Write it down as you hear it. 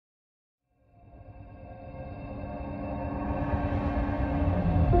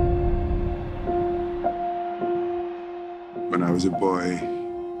When I was a boy,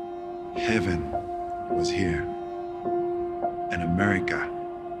 heaven was here, and America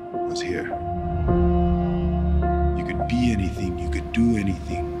was here. You could be anything, you could do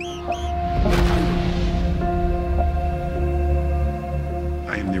anything.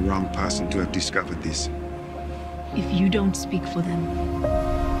 I am the wrong person to have discovered this. If you don't speak for them,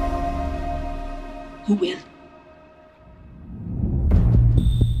 who will?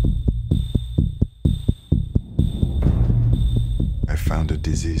 I found a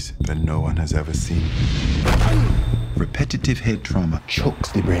disease that no one has ever seen. Repetitive head trauma chokes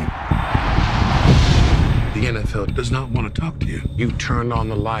the brain. The NFL does not want to talk to you. You turned on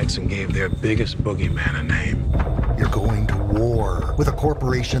the lights and gave their biggest boogeyman a name. You're going to war with a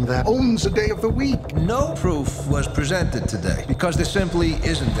corporation that owns a day of the week. No proof was presented today because there simply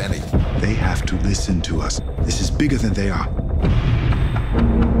isn't any. They have to listen to us. This is bigger than they are.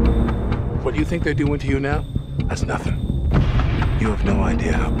 What do you think they're doing to you now? That's nothing. You have no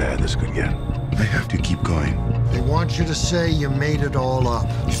idea how bad this could get. I have to keep going. They want you to say you made it all up.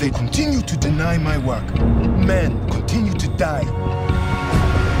 If they continue to deny my work, men continue to die.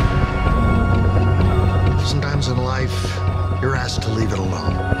 Sometimes in life, you're asked to leave it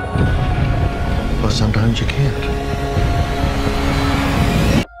alone. But sometimes you can't.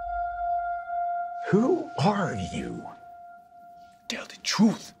 Who are you? Tell the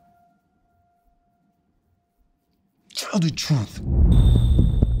truth. Tell the truth.